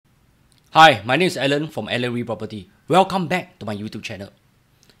Hi, my name is Alan from Alan Re Property. Welcome back to my YouTube channel.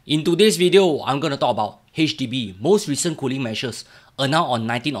 In today's video, I'm going to talk about HDB most recent cooling measures announced on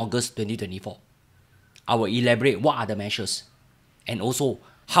 19 August 2024. I will elaborate what are the measures and also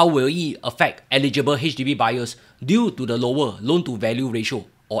how will it affect eligible HDB buyers due to the lower loan-to-value ratio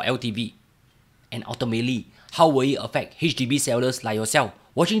or LTV, and ultimately how will it affect HDB sellers like yourself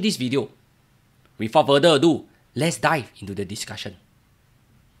watching this video. Without further ado, let's dive into the discussion.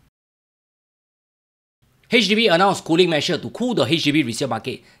 HDB announced cooling measure to cool the HDB resale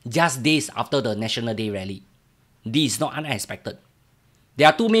market just days after the National Day rally. This is not unexpected. There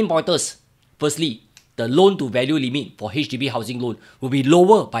are two main pointers. Firstly, the loan-to-value limit for HDB housing loan will be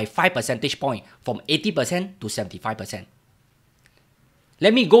lower by 5 percentage points from 80% to 75%.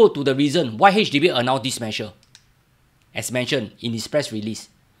 Let me go to the reason why HDB announced this measure. As mentioned in its press release,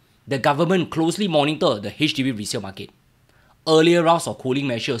 the government closely monitored the HDB resale market. Earlier rounds of cooling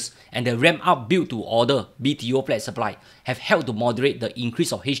measures and the ramp-up build-to-order BTO flat supply have helped to moderate the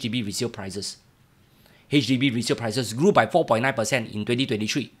increase of HDB resale prices. HDB resale prices grew by 4.9% in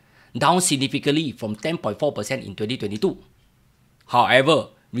 2023, down significantly from 10.4% in 2022. However,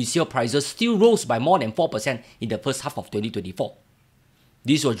 resale prices still rose by more than 4% in the first half of 2024.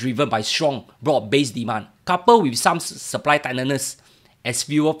 This was driven by strong, broad-based demand, coupled with some supply tightness as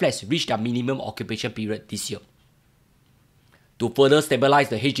fewer flats reached their minimum occupation period this year. To further stabilize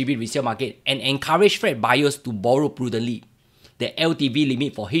the HDB resale market and encourage flat buyers to borrow prudently, the LTV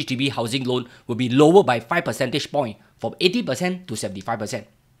limit for HDB housing loan will be lower by 5 percentage points from 80% to 75%.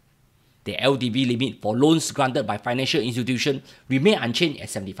 The LTV limit for loans granted by financial institutions remain unchanged at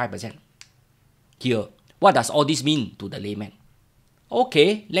 75%. Here, what does all this mean to the layman?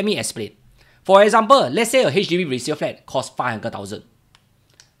 Okay, let me explain. For example, let's say a HDB resale flat costs 500,000.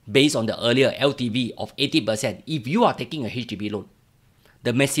 Based on the earlier LTV of 80%, if you are taking a HDB loan,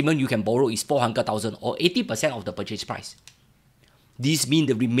 the maximum you can borrow is 400,000 or 80% of the purchase price. This means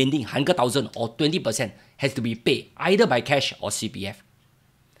the remaining 100,000 or 20% has to be paid either by cash or CPF.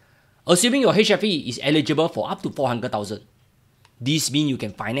 Assuming your HFE is eligible for up to 400,000, this means you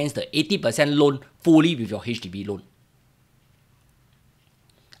can finance the 80% loan fully with your HDB loan.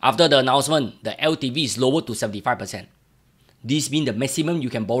 After the announcement, the LTV is lowered to 75%. This means the maximum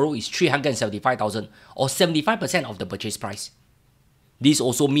you can borrow is 375,000 or 75% of the purchase price. This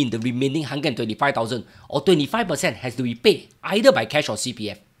also means the remaining 125,000 or 25% has to be paid either by cash or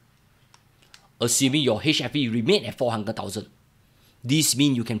CPF. Assuming your HFE remains at 400,000, this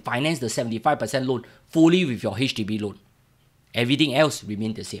means you can finance the 75% loan fully with your HDB loan. Everything else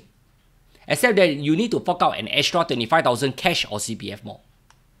remains the same, except that you need to fork out an extra 25,000 cash or CPF more.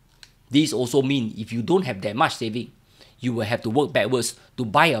 This also means if you don't have that much saving, you will have to work backwards to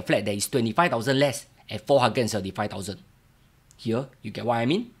buy a flat that is 25,000 less at 475,000. Here, you get what I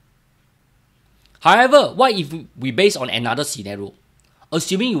mean? However, what if we base on another scenario?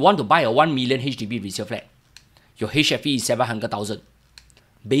 Assuming you want to buy a 1 million HDB resale flat, your HFE is 700,000.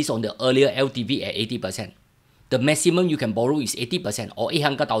 Based on the earlier LTV at 80%, the maximum you can borrow is 80% or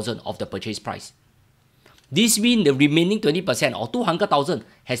 800,000 of the purchase price. This means the remaining 20% or 200,000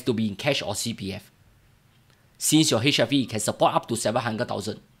 has to be in cash or CPF. Since your HFE can support up to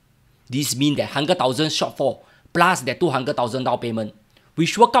 700,000, this means that 100,000 shortfall plus that 200,000 down payment,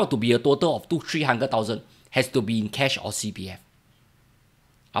 which work out to be a total of 300,000, has to be in cash or CPF.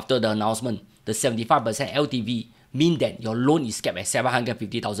 After the announcement, the 75% LTV means that your loan is capped at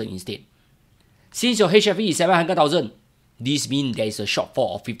 750,000 instead. Since your HFE is 700,000, this means there is a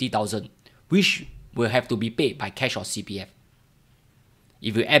shortfall of 50,000, which will have to be paid by cash or CPF.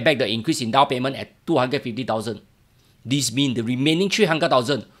 If you add back the increase in down payment at 250,000, this means the remaining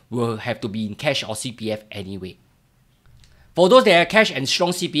 300,000 will have to be in cash or CPF anyway. For those that have cash and strong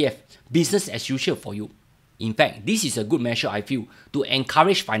CPF, business as usual for you. In fact, this is a good measure I feel to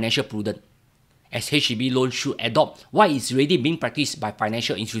encourage financial prudence, as HDB loans should adopt what is already being practiced by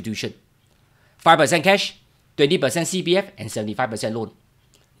financial institutions. 5% cash, 20% CPF and 75% loan.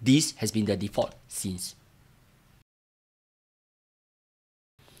 This has been the default since.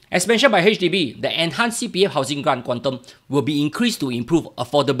 As mentioned by HDB, the enhanced CPF housing grant quantum will be increased to improve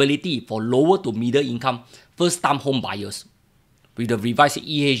affordability for lower to middle income first-time home buyers. With the revised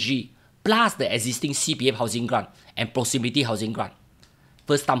EHG plus the existing CPF housing grant and proximity housing grant,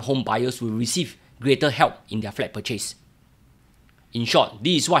 first-time home buyers will receive greater help in their flat purchase. In short,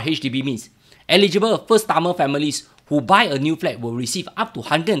 this is what HDB means. Eligible first-timer families who buy a new flat will receive up to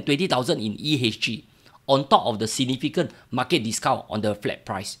 120,000 in EHG on top of the significant market discount on the flat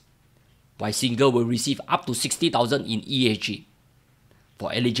price, while single will receive up to 60,000 in EHG.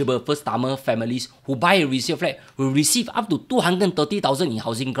 For eligible first-timer families who buy a resale flat will receive up to 230,000 in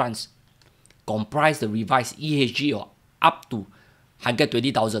housing grants, comprise the revised EHG of up to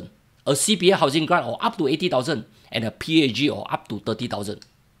 120,000, a CPA housing grant of up to 80,000, and a PHG of up to 30,000.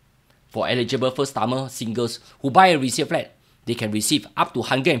 For eligible first-timer singles who buy a resale flat, they can receive up to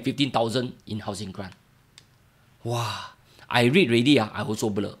 115,000 in housing grant. Wow, I read already, I also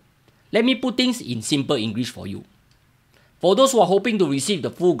blur. Let me put things in simple English for you. For those who are hoping to receive the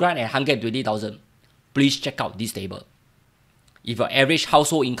full grant at 120,000, please check out this table. If your average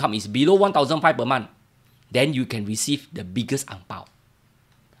household income is below 1,500 per month, then you can receive the biggest angpao.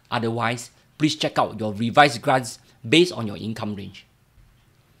 Otherwise, please check out your revised grants based on your income range.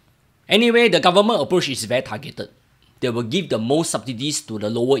 Anyway, the government approach is very targeted. They will give the most subsidies to the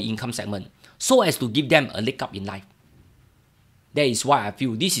lower income segment so as to give them a leg up in life. That is why I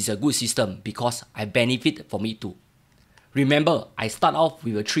feel this is a good system because I benefit from it too. Remember, I start off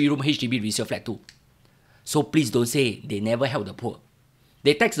with a 3-room HDB resale flat too. So please don't say they never help the poor.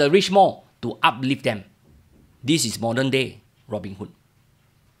 They tax the rich more to uplift them. This is modern day Robin Hood.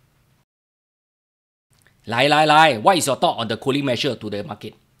 Lai, what is your thought on the cooling measure to the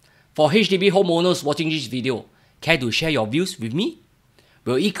market? For HDB homeowners watching this video, care to share your views with me?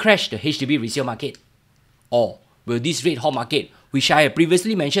 Will it crash the HDB resale market? Or will this red hot market, which I have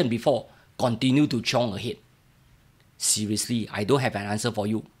previously mentioned before, continue to chong ahead? Seriously, I don't have an answer for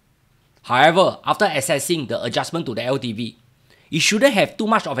you. However, after assessing the adjustment to the LTV, it shouldn't have too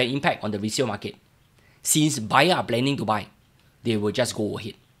much of an impact on the resale market. Since buyers are planning to buy, they will just go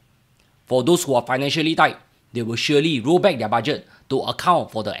ahead. For those who are financially tight, they will surely roll back their budget to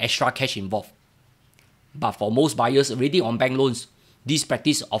account for the extra cash involved. But for most buyers already on bank loans, this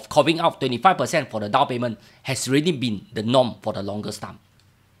practice of carving out 25% for the down payment has already been the norm for the longest time.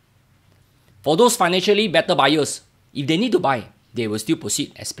 For those financially better buyers, if they need to buy, they will still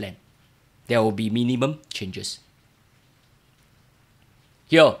proceed as planned. There will be minimum changes.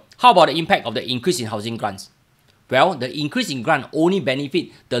 Here, how about the impact of the increase in housing grants? Well, the increase in grant only benefit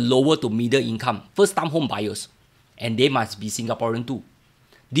the lower to middle income first-time home buyers, and they must be Singaporean too.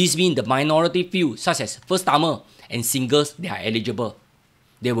 This means the minority few such as first-timer and singles they are eligible.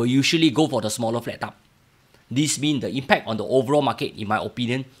 They will usually go for the smaller flat type. This means the impact on the overall market, in my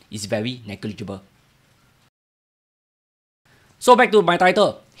opinion, is very negligible. So back to my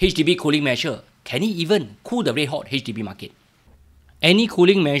title, HDB cooling measure. Can it even cool the red hot HDB market? Any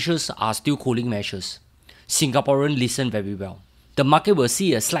cooling measures are still cooling measures. Singaporeans listen very well. The market will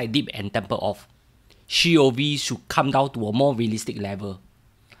see a slight dip and temper off. COV should come down to a more realistic level.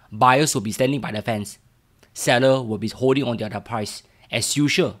 Buyers will be standing by the fence. Sellers will be holding on to their price as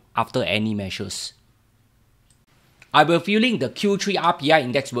usual after any measures. I have a feeling the Q3 RPI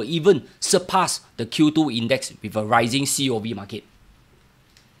index will even surpass the Q2 index with a rising COV market.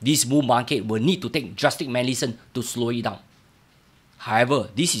 This bull market will need to take drastic medicine to slow it down. However,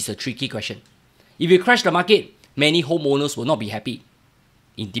 this is a tricky question. If you crash the market, many homeowners will not be happy.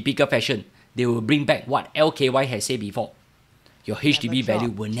 In typical fashion, they will bring back what LKY has said before. Your HDB value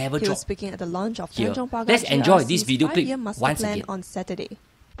will never drop. Speaking at the launch of Here, let's enjoy this video clip once again. On Saturday.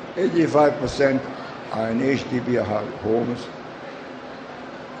 85% are in HDB homes.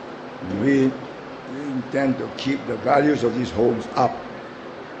 We intend to keep the values of these homes up.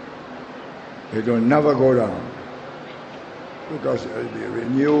 It will never go down because it will be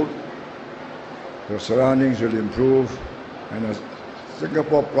renewed, the surroundings will improve, and as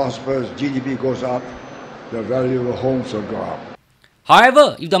Singapore prospers, GDP goes up, the value of the homes will go up.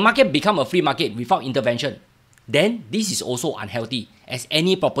 However, if the market becomes a free market without intervention, then this is also unhealthy, as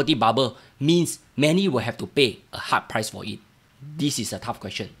any property bubble means many will have to pay a hard price for it. This is a tough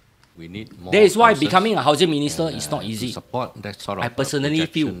question. We need more that is why becoming a housing minister is not easy. That sort of I personally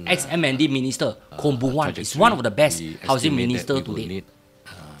feel ex-MND Minister Kong Boon Wan is one of the best housing ministers today.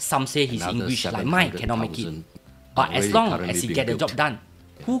 Some say his English like mine cannot make it. But as long as he gets the job done,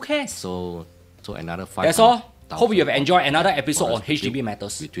 who cares? So another 5. That's all. Hope you have enjoyed another episode on HDB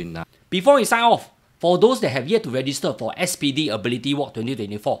Matters. Before we sign off, for those that have yet to register for SPD Ability Walk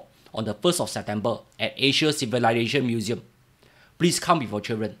 2024 on the 1st of September at Asia Civilization Museum, please come with your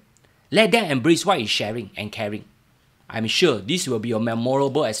children. Let them embrace what is sharing and caring. I'm sure this will be a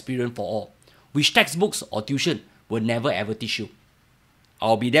memorable experience for all, which textbooks or tuition will never ever teach you.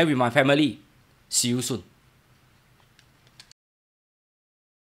 I'll be there with my family. See you soon.